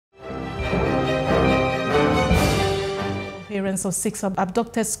parents of 6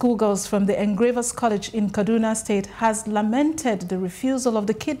 abducted schoolgirls from the Engravers College in Kaduna State has lamented the refusal of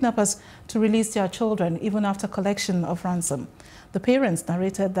the kidnappers to release their children even after collection of ransom. The parents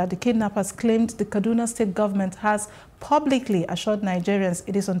narrated that the kidnappers claimed the Kaduna State government has publicly assured Nigerians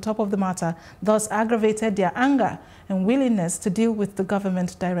it is on top of the matter, thus aggravated their anger and willingness to deal with the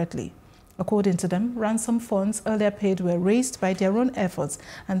government directly. According to them, ransom funds earlier paid were raised by their own efforts,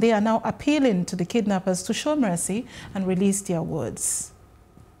 and they are now appealing to the kidnappers to show mercy and release their words.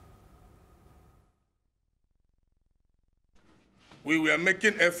 We were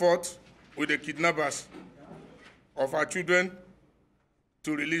making effort with the kidnappers of our children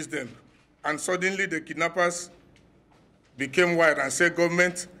to release them, and suddenly the kidnappers became wild and said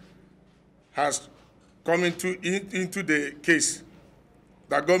government has come into the case.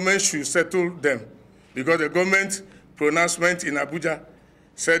 The government should settle them because the government pronouncement in Abuja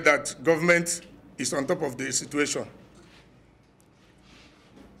said that government is on top of the situation.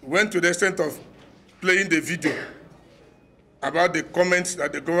 We went to the extent of playing the video about the comments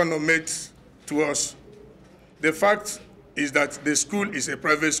that the governor made to us. The fact is that the school is a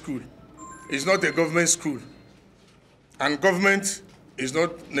private school. It's not a government school. And government is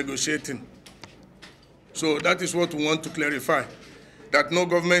not negotiating. So that is what we want to clarify, that no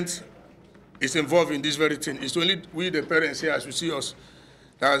government is involved in this very thing. It's only we, the parents here, as you see us,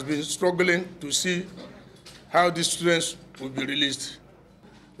 that has been struggling to see how these students will be released.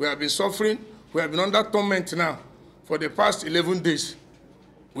 We have been suffering. We have been under torment now for the past 11 days.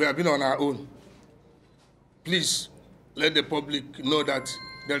 We have been on our own. Please let the public know that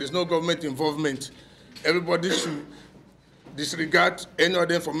there is no government involvement. Everybody should disregard any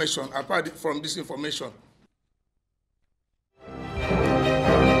other information apart from this information.